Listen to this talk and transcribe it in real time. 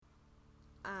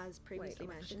as previously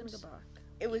mentioned, She's gonna go back.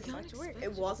 it was Can't expect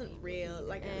it wasn't real.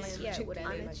 Like, it was yeah, such a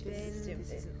whatever. and Like, it's this been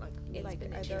isn't like like it's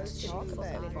been are a those chance to talk two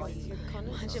about it. Like, sides? you're kind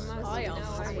of Imagine most I of the know,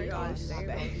 time I guys forgot.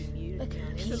 have muted Look, me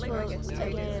on people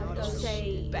Instagram. again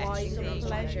say why the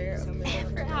pleasure of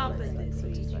Whatever happened this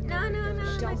week.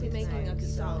 no, Don't be making a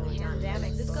so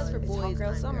pandemic. This goes for it's hot boys girl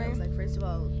and summer. girls. Like, first of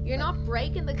all, You're not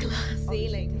breaking the glass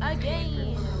ceiling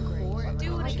again.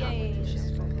 Do it again.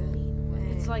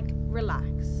 It's like,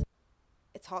 relax.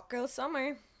 it's hot girl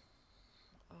summer.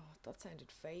 Oh, that sounded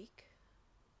fake.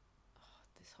 Oh,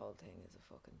 this whole thing is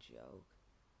a fucking joke.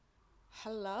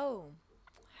 Hello.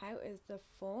 How is the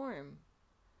form?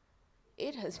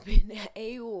 It has been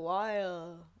a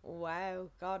while. Wow.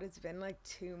 God, it's been like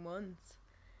 2 months.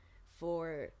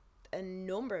 For a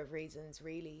number of reasons,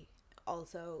 really.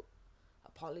 Also,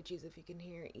 apologies if you can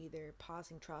hear either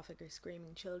passing traffic or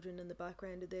screaming children in the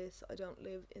background of this. I don't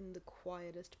live in the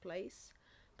quietest place.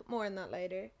 But more on that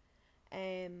later.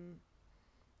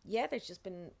 Yeah, there's just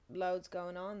been loads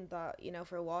going on that,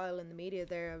 for a while in the media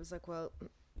there, I was like, well,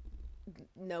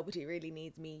 nobody really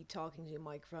needs me talking to a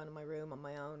microphone in my room on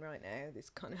my own right now.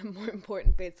 There's kind of more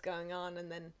important bits going on.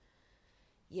 And then,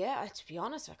 yeah, to be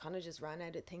honest, I kind of just ran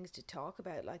out of things to talk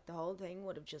about. Like, the whole thing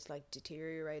would have just, like,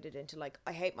 deteriorated into, like,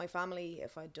 I hate my family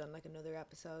if I'd done, like, another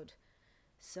episode.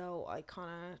 So I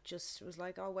kind of just was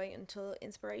like, I'll wait until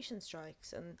inspiration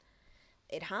strikes. And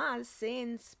it has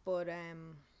since, but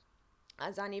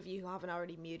as any of you who haven't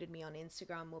already muted me on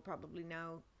Instagram will probably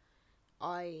know,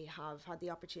 I have had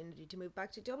the opportunity to move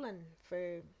back to Dublin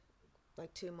for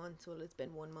like 2 months. Well, it's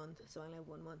been 1 month, so I only have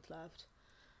 1 month left.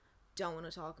 Don't want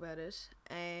to talk about it.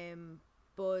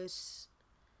 But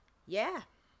yeah,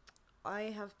 I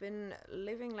have been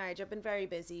living large. I've been very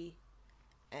busy,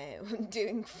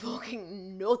 doing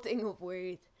fucking nothing of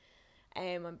worth.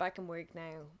 I'm back in work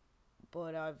now,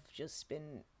 but I've just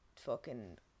been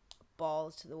fucking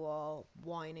balls to the wall,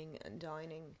 whining and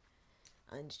dining,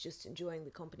 and just enjoying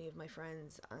the company of my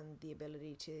friends and the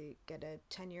ability to get a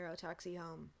 €10 taxi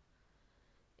home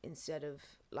instead of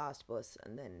last bus,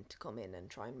 and then to come in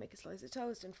and try and make a slice of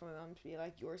toast and for my mum to be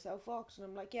like, you're so fucked. And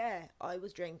I'm like, yeah, I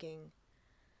was drinking.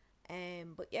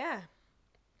 But yeah,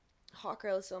 hot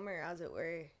girl summer, as it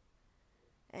were.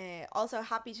 Also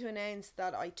happy to announce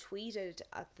that I tweeted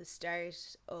at the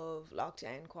start of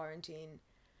lockdown quarantine,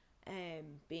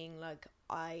 being like,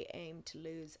 I aim to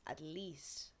lose at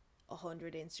least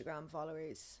 100 Instagram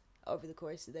followers over the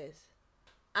course of this.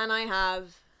 And I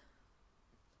have.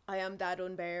 I am that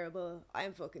unbearable. I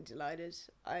am fucking delighted.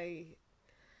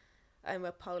 I'm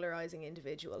a polarizing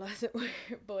individual, as it were.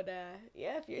 But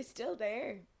yeah, if you're still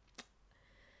there,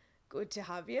 good to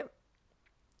have you.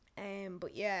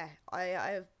 But yeah,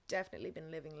 I've definitely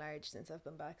been living large since I've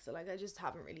been back. So like, I just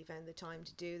haven't really found the time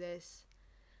to do this.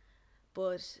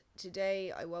 But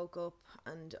today I woke up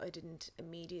and I didn't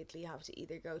immediately have to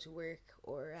either go to work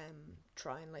or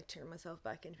try and like turn myself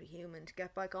back into a human to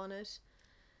get back on it.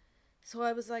 So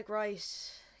I was like,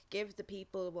 right, give the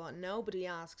people what nobody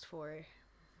asked for.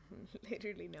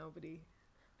 Literally nobody.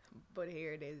 But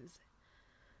here it is.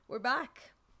 We're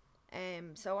back.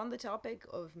 So on the topic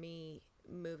of me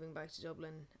moving back to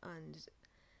Dublin and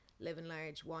living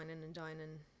large, whining and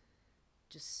dining,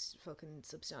 just fucking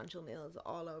substantial meals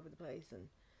all over the place, and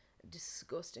a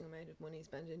disgusting amount of money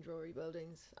spent in Drury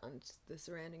buildings and the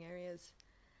surrounding areas.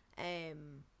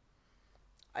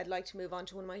 I'd like to move on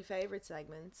to one of my favourite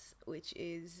segments, which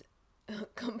is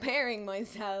comparing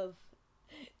myself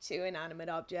to inanimate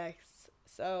objects.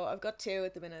 So I've got 2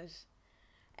 at the minute.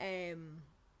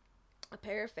 A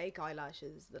pair of fake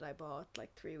eyelashes that I bought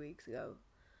like 3 weeks ago.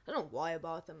 I don't know why I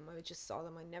bought them. I just saw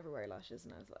them. I never wear lashes,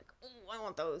 and I was like, oh, I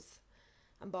want those,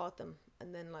 and bought them,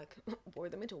 and then like wore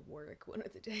them into work one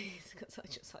of the days because I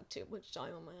just had too much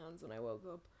time on my hands when I woke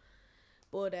up.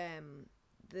 But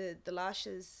the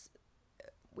lashes,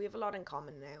 we have a lot in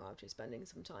common now after spending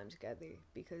some time together,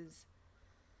 because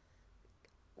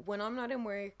when I'm not in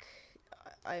work,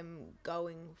 I'm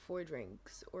going for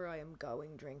drinks or I am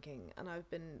going drinking. And I've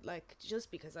been like,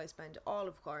 just because I spent all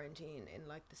of quarantine in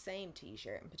like the same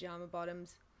t-shirt and pajama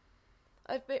bottoms,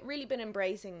 I've really been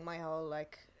embracing my whole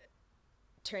like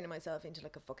turning myself into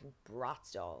like a fucking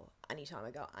Bratz doll anytime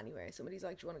I go anywhere. Somebody's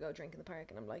like, do you want to go drink in the park?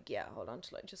 And I'm like, yeah, hold on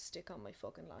till I just stick on my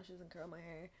fucking lashes and curl my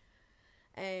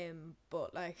hair.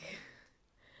 But like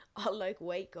I'll like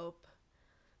wake up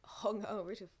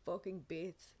hungover to fucking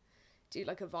bits, do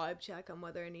like a vibe check on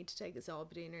whether I need to take a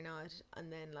Solpadeine or not,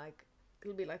 and then like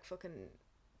it'll be like fucking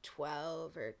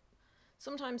 12 or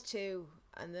sometimes 2,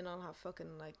 and then I'll have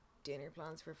fucking like dinner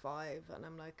plans for 5, and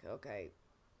I'm like, okay,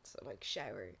 so like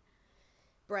shower,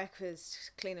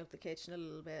 breakfast, clean up the kitchen a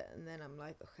little bit, and then I'm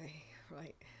like, okay,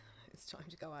 right, it's time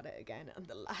to go at it again. And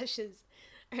the lashes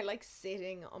are like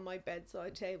sitting on my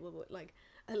bedside table with like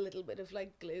a little bit of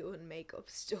like glue and makeup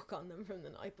stuck on them from the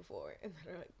night before, and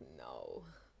they're like, no,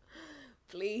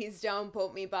 please don't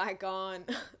put me back on.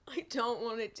 I don't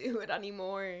want to do it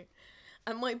anymore.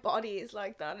 And my body is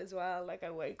like that as well. Like,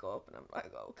 I wake up and I'm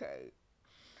like, okay,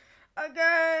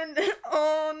 again,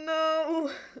 oh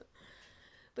no.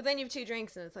 But then you have 2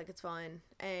 drinks and it's like, it's fine.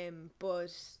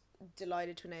 But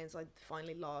delighted to announce I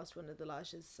finally lost one of the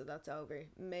lashes, so that's over.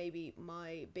 Maybe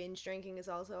my binge drinking is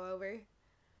also over.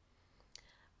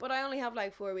 But I only have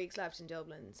like 4 weeks left in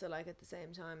Dublin, so like at the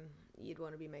same time, you'd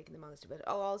want to be making the most of it.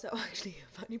 Oh, also, actually,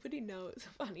 if anybody knows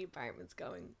of any apartments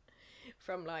going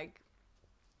from like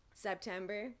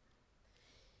September,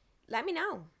 let me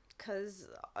know, because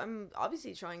I'm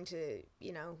obviously trying to,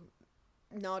 you know,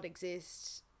 not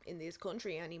exist in this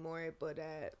country anymore, but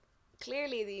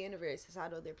clearly the universe has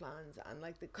had other plans, and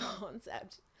like the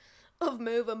concept of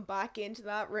moving back into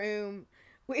that room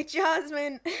with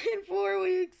Jasmine in 4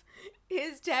 weeks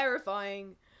is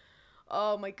terrifying.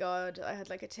 Oh my god, I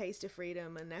had like a taste of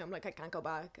freedom, and now I'm like, I can't go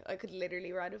back. I could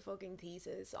literally write a fucking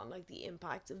thesis on like the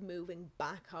impact of moving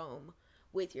back home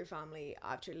with your family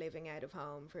after living out of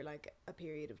home for like a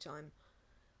period of time.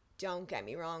 Don't get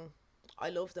me wrong, I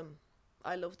love them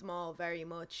all very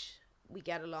much. We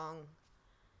get along,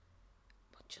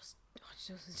 but I just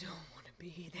don't want to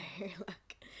be there.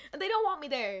 Like, and they don't want me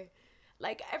there.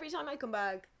 Like, every time I come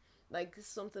back, like,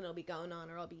 something will be going on,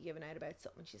 or I'll be giving out about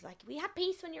something. She's like, we had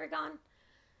peace when you were gone.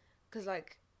 Because,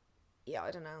 like, yeah,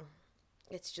 I don't know.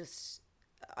 It's just,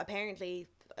 apparently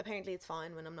it's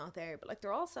fine when I'm not there. But, like,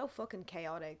 they're all so fucking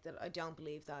chaotic that I don't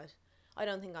believe that. I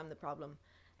don't think I'm the problem.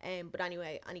 But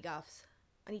anyway, any gaffes.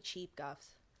 Any cheap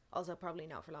gaffes. Also, probably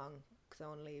not for long, because I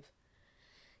want to leave.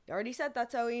 You already said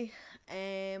that, Zoe.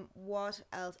 What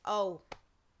else? Oh,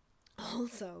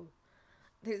 also,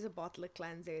 there's a bottle of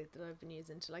cleanser that I've been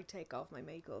using to like take off my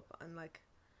makeup, and like,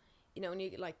 you know, when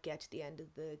you like get to the end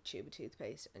of the tube of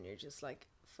toothpaste and you're just like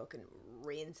fucking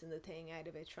rinsing the thing out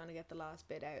of it, trying to get the last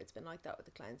bit out. It's been like that with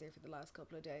the cleanser for the last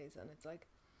couple of days, and it's like,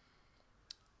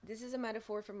 this is a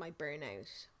metaphor for my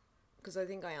burnout, because I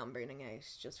think I am burning out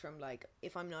just from like,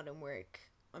 if I'm not in work,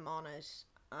 I'm on it,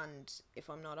 and if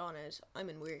I'm not on it, I'm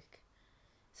in work.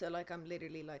 So like, I'm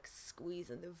literally like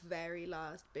squeezing the very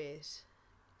last bit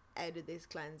out of this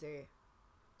cleanser,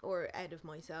 or out of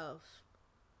myself.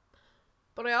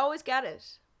 But I always get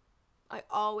it,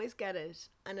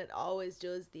 and it always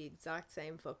does the exact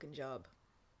same fucking job.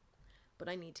 But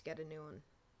I need to get a new one.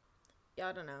 Yeah,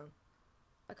 I don't know,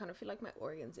 I kind of feel like my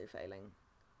organs are failing.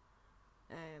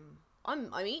 I'm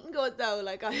eating good though.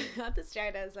 Like, I at the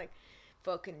start I was like,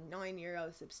 fucking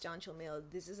 €9 substantial meal,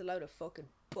 this is a load of fucking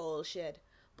bullshit.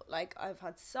 But like, I've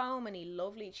had so many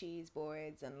lovely cheese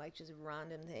boards and like just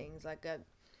random things. Like,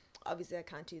 obviously I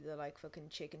can't do the like fucking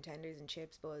chicken tenders and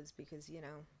chips buzz because, you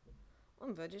know,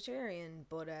 I'm vegetarian.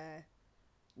 But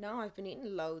no, I've been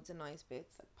eating loads of nice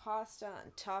bits like pasta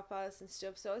and tapas and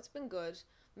stuff, so it's been good.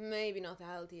 Maybe not the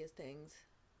healthiest things,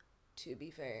 to be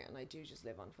fair, and I do just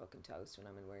live on fucking toast when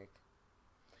I'm in work.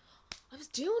 I was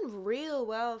doing real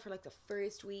well for like the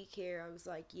first week here. I was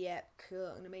like, yeah, cool,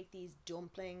 I'm gonna make these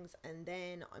dumplings, and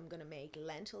then I'm gonna make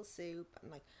lentil soup, and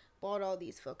like bought all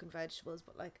these fucking vegetables.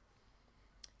 But like,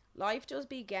 life does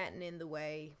be getting in the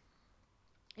way,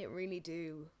 it really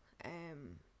do.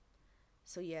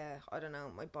 So yeah, I don't know,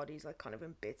 my body's like kind of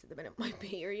in bits at the minute. My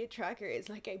period tracker is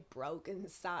like a broken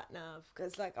sat nav,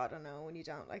 because like, I don't know, when you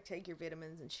don't like take your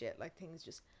vitamins and shit, like things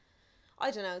just,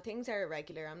 I don't know, things are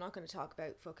irregular. I'm not going to talk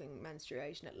about fucking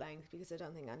menstruation at length, because I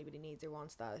don't think anybody needs or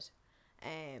wants that.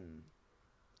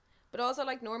 But also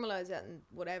like normalize it and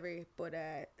whatever. But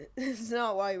this is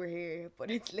not why we're here. But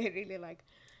it's literally like,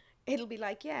 it'll be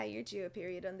like, yeah, you're due a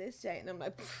period on this date, and I'm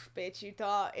like, bitch, you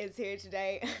thought it's here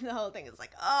today. And the whole thing is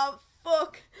like, oh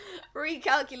fuck,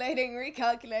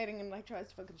 recalculating, and like tries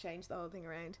to fucking change the whole thing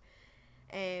around.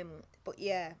 But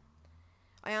yeah,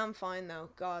 I am fine though.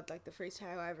 God, like the first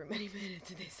however many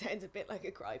minutes of this sounds a bit like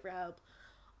a cry for help.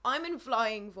 I'm in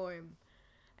flying form.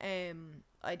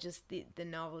 I just, the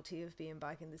novelty of being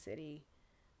back in the city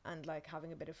and like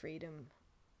having a bit of freedom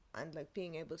and like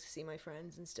being able to see my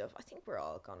friends and stuff. I think we're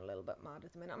all gone a little bit mad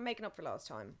at the minute. I'm making up for lost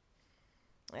time.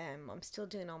 I'm still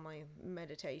doing all my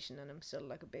meditation, and I'm still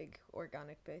like a big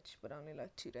organic bitch, but only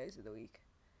like 2 days of the week.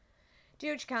 Do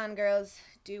what you can, girls.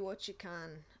 Do what you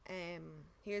can.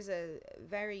 Here's a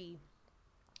very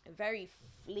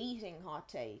fleeting hot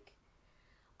take.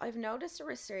 I've noticed a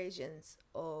resurgence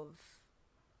of,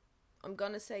 I'm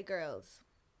gonna say girls.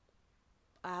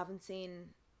 I haven't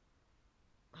seen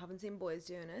Haven't seen boys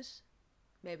doing it.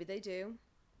 Maybe they do.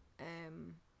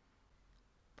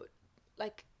 But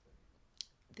like,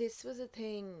 this was a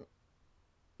thing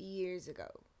years ago.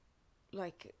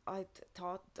 Like, I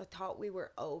thought we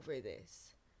were over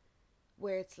this,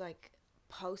 where it's like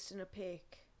posting a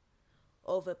pic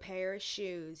of a pair of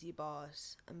shoes you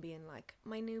bought and being like,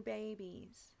 my new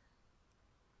babies.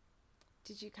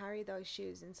 Did you carry those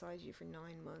shoes inside you for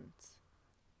 9 months?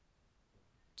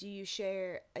 Do you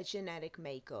share a genetic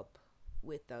makeup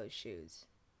with those shoes?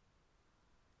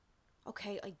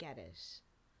 Okay, I get it.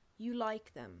 You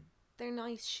like them. They're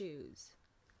nice shoes.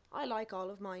 I like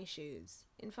all of my shoes.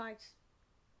 In fact,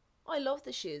 I love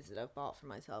the shoes that I've bought for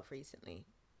myself recently.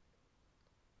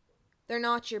 They're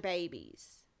not your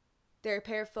babies. They're a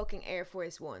pair of fucking Air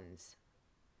Force Ones.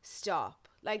 Stop.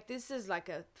 Like, this is like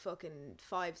a fucking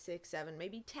 5, 6, 7,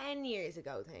 maybe 10 years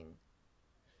ago thing.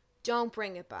 Don't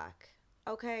bring it back.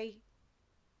 Okay?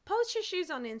 Post your shoes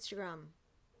on Instagram.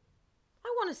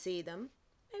 I want to see them.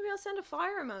 Maybe I'll send a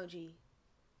fire emoji.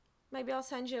 Maybe I'll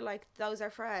send you, like, those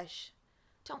are fresh.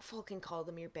 Don't fucking call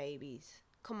them your babies.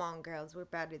 Come on, girls. We're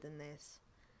better than this.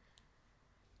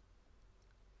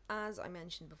 As I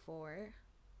mentioned before,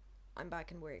 I'm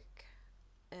back in work.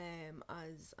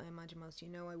 As I imagine most of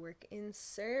you know, I work in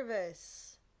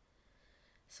service.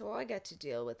 So I get to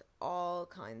deal with all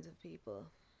kinds of people.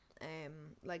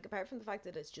 Like, apart from the fact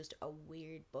that it's just a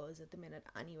weird buzz at the minute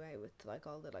anyway, with like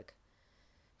all the like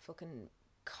fucking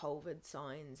COVID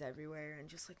signs everywhere and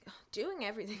just like doing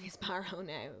everything is paro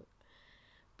now.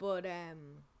 But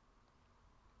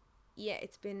yeah,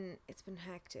 it's been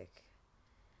hectic,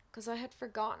 because I had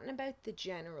forgotten about the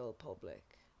general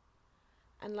public.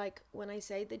 And like, when I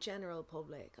say the general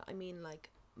public, I mean like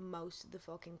most of the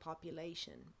fucking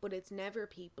population, but it's never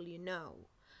people you know.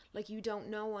 Like, you don't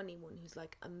know anyone who's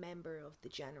like a member of the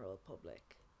general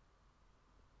public.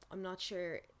 I'm not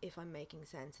sure if I'm making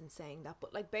sense in saying that,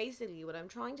 but like, basically what I'm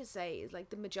trying to say is like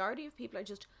the majority of people are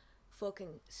just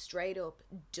fucking straight up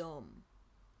dumb.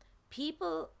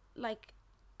 People like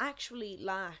actually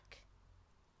lack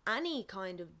any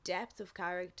kind of depth of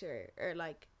character or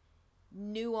like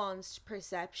nuanced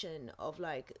perception of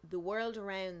like the world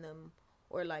around them,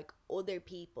 or like other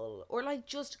people, or like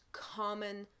just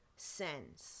common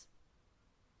sense.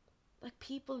 Like,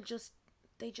 people just,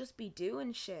 they just be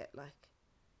doing shit. Like,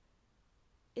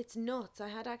 it's nuts. I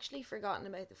had actually forgotten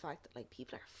about the fact that like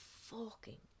people are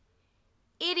fucking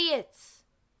idiots.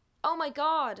 Oh my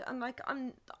god. And like,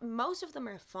 most of them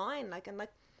are fine. Like, and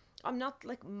like, I'm not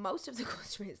like, most of the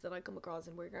customers that I come across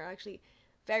in work are actually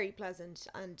very pleasant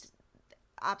and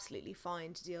absolutely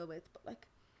fine to deal with. But like,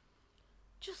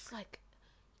 just like,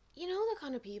 you know, the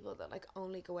kind of people that like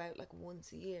only go out like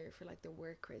once a year for like their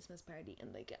work Christmas party,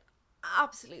 and they get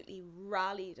absolutely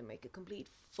rallied and make a complete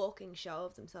fucking show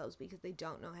of themselves because they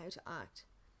don't know how to act.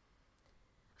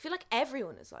 I feel like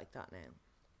everyone is like that now.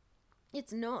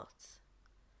 It's nuts.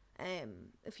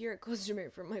 If you're a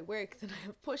customer from my work that I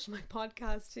have pushed my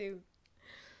podcast to,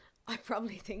 I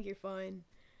probably think you're fine.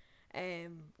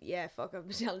 Yeah, fuck, I've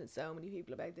been telling so many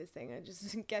people about this thing. I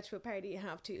just get to a party and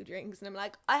have 2 drinks and I'm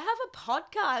like, I have a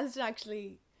podcast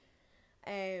actually.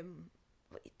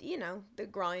 But, you know, the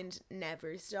grind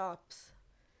never stops.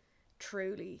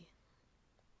 Truly.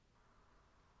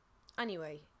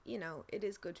 Anyway, you know, it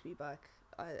is good to be back.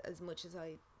 As much as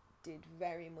I did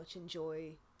very much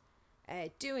enjoy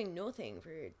doing nothing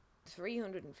for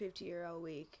 350 € a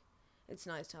week, it's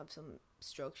nice to have some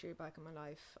structure back in my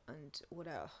life. And what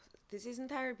else? This isn't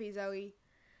therapy, Zoe.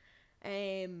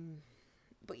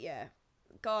 But yeah,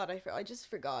 God, I just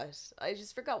forgot. I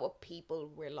just forgot what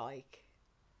people were like.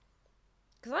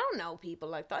 Because I don't know people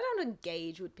like that. I don't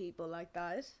engage with people like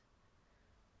that.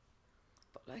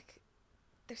 But like,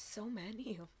 there's so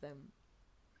many of them.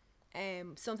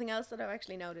 Something else that I've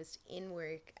actually noticed in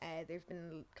work, there've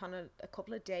been kind of a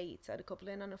couple of dates. I had a couple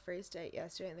in on a first date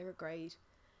yesterday and they were great.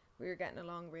 We were getting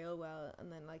along real well,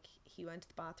 and then like he went to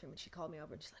the bathroom and she called me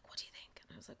over and she's like, what do you think?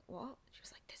 And I was like, what? She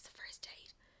was like, this is the first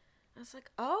date. I was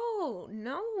like, oh,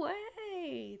 no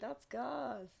way, that's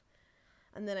gas.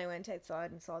 And then I went outside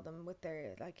and saw them with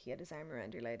their, like, he had his arm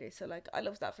around her later, so like, I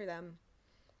love that for them.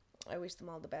 I wish them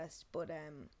all the best. But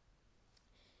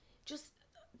just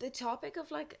the topic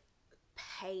of like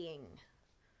paying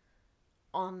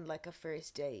on like a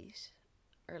first date,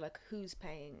 or like who's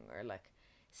paying, or like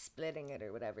splitting it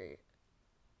or whatever, I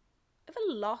have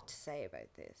a lot to say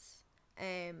about this.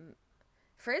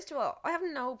 First of all, I have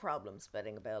no problem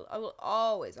splitting a bill. I will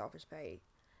always offer to pay.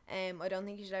 I don't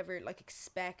think you should ever like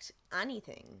expect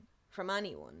anything from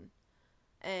anyone.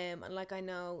 And like, I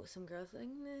know some girls are like,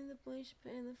 no, the boy should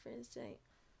pay on the first date.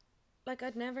 like, I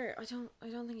don't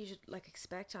think you should, like,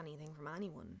 expect anything from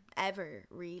anyone, ever,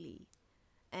 really.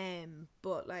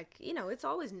 But, like, you know, it's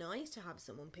always nice to have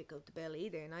someone pick up the bill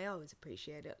either, and I always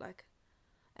appreciate it, like.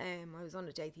 I was on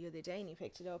a date the other day and he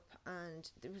picked it up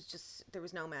and there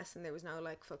was no mess and there was no,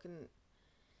 like, fucking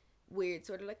weird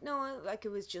sort of, like, no, like,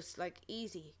 it was just, like,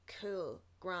 easy, cool,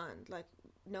 grand, like,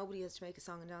 nobody has to make a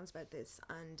song and dance about this,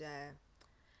 and,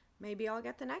 maybe I'll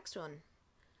get the next one.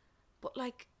 But,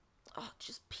 like, oh,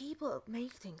 just people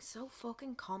make things so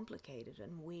fucking complicated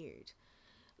and weird.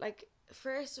 Like,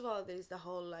 first of all, there's the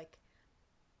whole, like,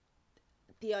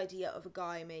 the idea of a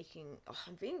guy making,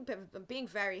 I'm being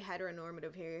very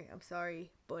heteronormative here, I'm sorry,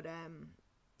 but I'm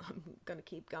gonna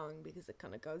keep going because it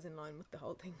kind of goes in line with the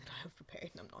whole thing that I have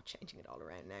prepared and I'm not changing it all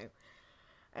around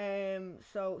now.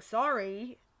 So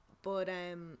sorry, but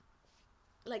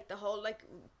like, the whole, like,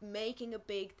 making a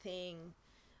big thing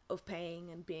of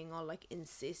paying and being all, like,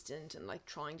 insistent and, like,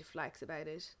 trying to flex about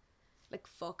it, like,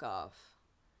 fuck off.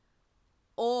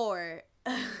 Or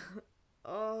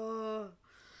oh,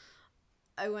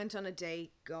 I went on a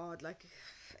date, God, like,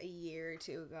 a year or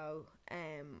two ago,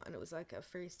 and it was, like, a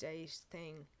first date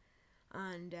thing,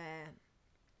 and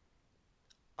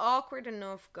awkward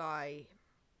enough guy,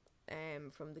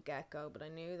 from the get-go, but I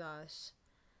knew that,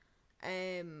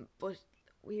 but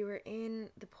we were in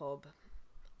the pub,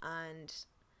 and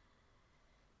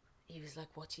he was like,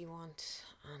 what do you want?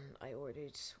 And I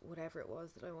ordered whatever it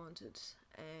was that I wanted,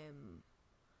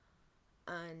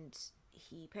 and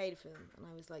he paid for them, and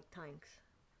I was like, thanks.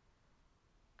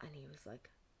 And he was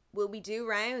like, will we do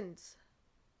rounds?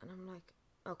 And I'm like,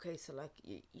 okay, so, like,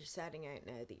 you're setting out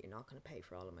now that you're not going to pay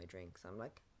for all of my drinks. I'm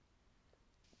like,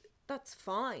 that's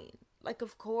fine. Like,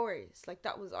 of course. Like,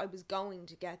 I was going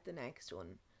to get the next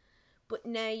one. But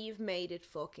now you've made it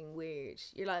fucking weird.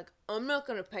 You're like, I'm not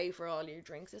going to pay for all your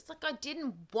drinks. It's like, I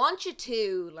didn't want you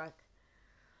to. Like,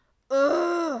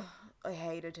 ugh. I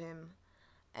hated him.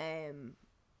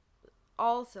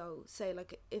 Also, say,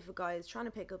 like, if a guy is trying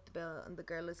to pick up the bill and the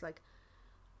girl is, like,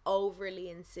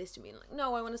 overly insisting, being like,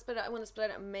 no, I want to split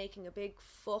it, and making a big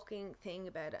fucking thing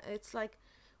about it. It's like,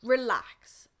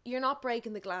 relax. You're not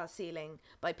breaking the glass ceiling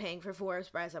by paying for 4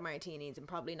 espresso martinis and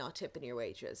probably not tipping your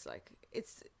waitress. Like,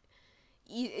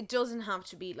 it doesn't have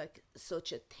to be, like,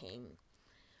 such a thing.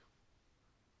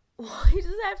 Why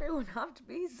does everyone have to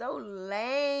be so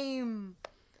lame?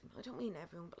 I don't mean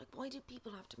everyone, but, like, why do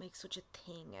people have to make such a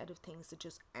thing out of things that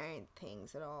just aren't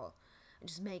things at all, and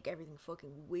just make everything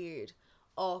fucking weird,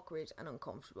 awkward, and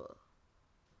uncomfortable?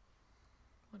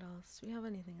 What else? Do we have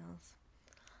anything else?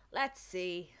 Let's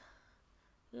see.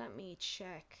 Let me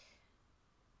check.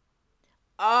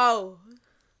 Oh!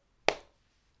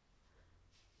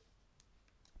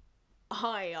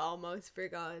 I almost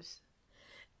forgot.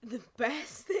 The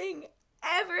best thing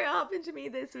ever happened to me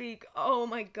this week. Oh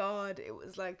my god, it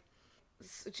was, like,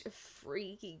 such a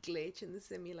freaky glitch in the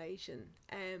simulation.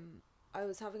 I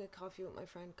was having a coffee with my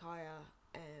friend Kaya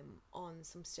on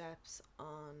some steps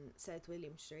on South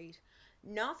William Street.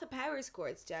 Not the Power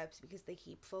Square steps, because they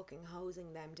keep fucking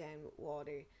hosing them down with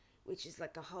water, which is,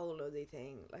 like, a whole other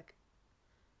thing. Like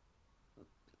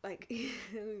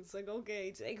it's like,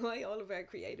 okay, take away all of our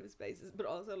creative spaces, but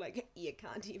also, like, you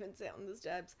can't even sit on the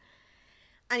steps.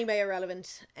 Anyway,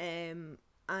 irrelevant. And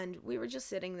we were just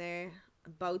sitting there,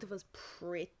 both of us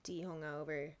pretty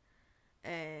hungover.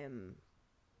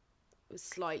 Was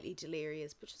slightly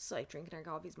delirious, but just, like, drinking our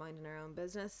coffees, minding our own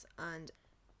business. And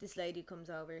this lady comes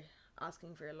over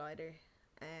asking for a lighter.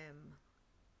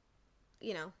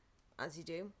 You know, as you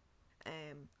do.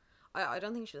 I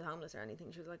don't think she was homeless or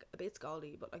anything. She was, like, a bit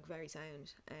scaldy, but, like, very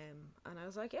sound. And I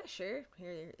was like, yeah, sure.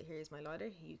 Here's my lighter.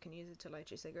 You can use it to light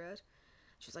your cigarette.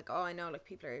 She was like, oh, I know, like,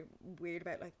 people are weird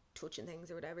about, like, touching things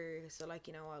or whatever, so, like,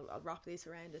 you know, I'll wrap this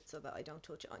around it so that I don't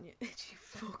touch it on you. And she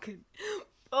fucking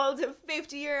pulls a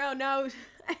 €50 note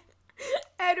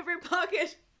out of her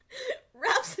pocket,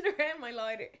 wraps it around my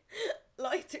lighter,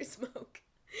 lights her smoke,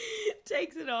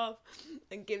 takes it off,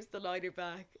 and gives the lighter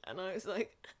back. And I was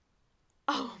like,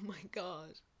 oh my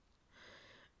god,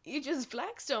 you just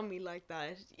flexed on me like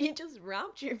that. You just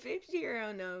wrapped your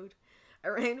 €50 note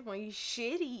around my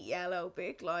shitty yellow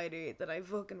Bic lighter that I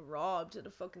fucking robbed at a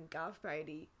fucking gaff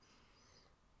party.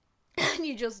 And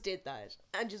you just did that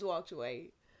and just walked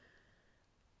away.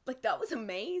 Like, that was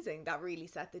amazing. That really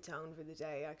set the tone for the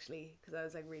day, actually, because I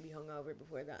was, like, really hungover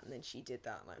before that, and then she did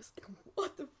that, and I was like,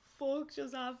 what the fuck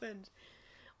just happened?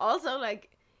 Also, like,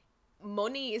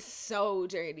 money is so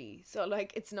dirty, so,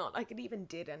 like, it's not like it even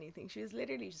did anything. She was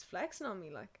literally just flexing on me.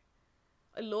 Like,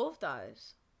 I love that.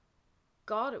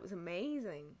 God, it was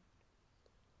amazing.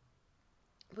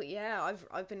 But yeah,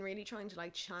 I've been really trying to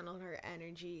like channel her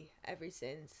energy ever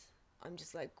since. I'm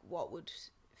just like, what would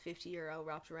 50-year-old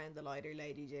wrapped around the lighter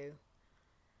lady do?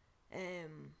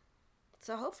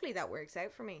 So hopefully that works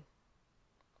out for me.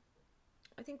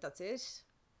 I think that's it.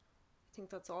 I think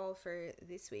that's all for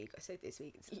this week. I say this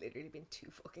week, it's literally been 2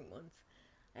 fucking months.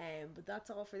 But that's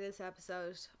all for this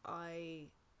episode. I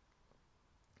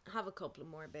have a couple of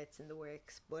more bits in the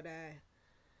works, but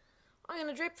I'm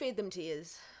gonna drip feed them to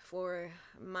yous for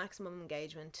maximum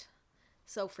engagement.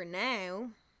 So for now,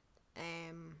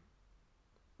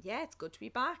 yeah, it's good to be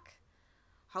back.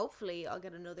 Hopefully I'll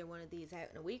get another one of these out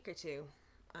in a week or two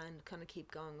and kind of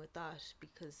keep going with that,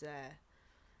 because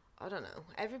I don't know,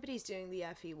 everybody's doing the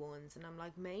FE ones and I'm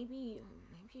like, maybe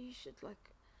you should like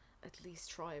at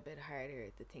least try a bit harder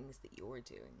at the things that you're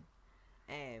doing,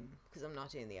 because I'm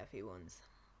not doing the FE ones,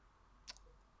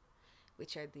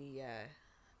 which are the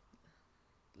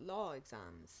law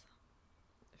exams,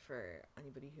 for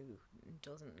anybody who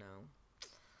doesn't know,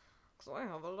 because I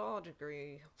have a law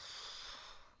degree.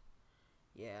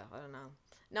 Yeah, I don't know.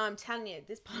 No, I'm telling you,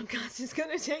 this podcast is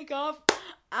going to take off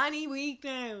any week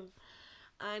now.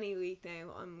 Any week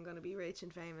now, I'm going to be rich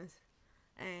and famous.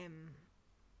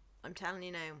 I'm telling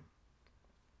you now,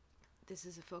 this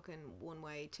is a fucking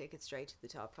one-way ticket straight to the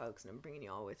top, folks, and I'm bringing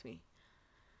you all with me.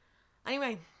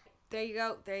 Anyway, there you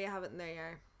go. There you have it, and there you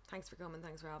are. Thanks for coming.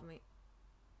 Thanks for having me.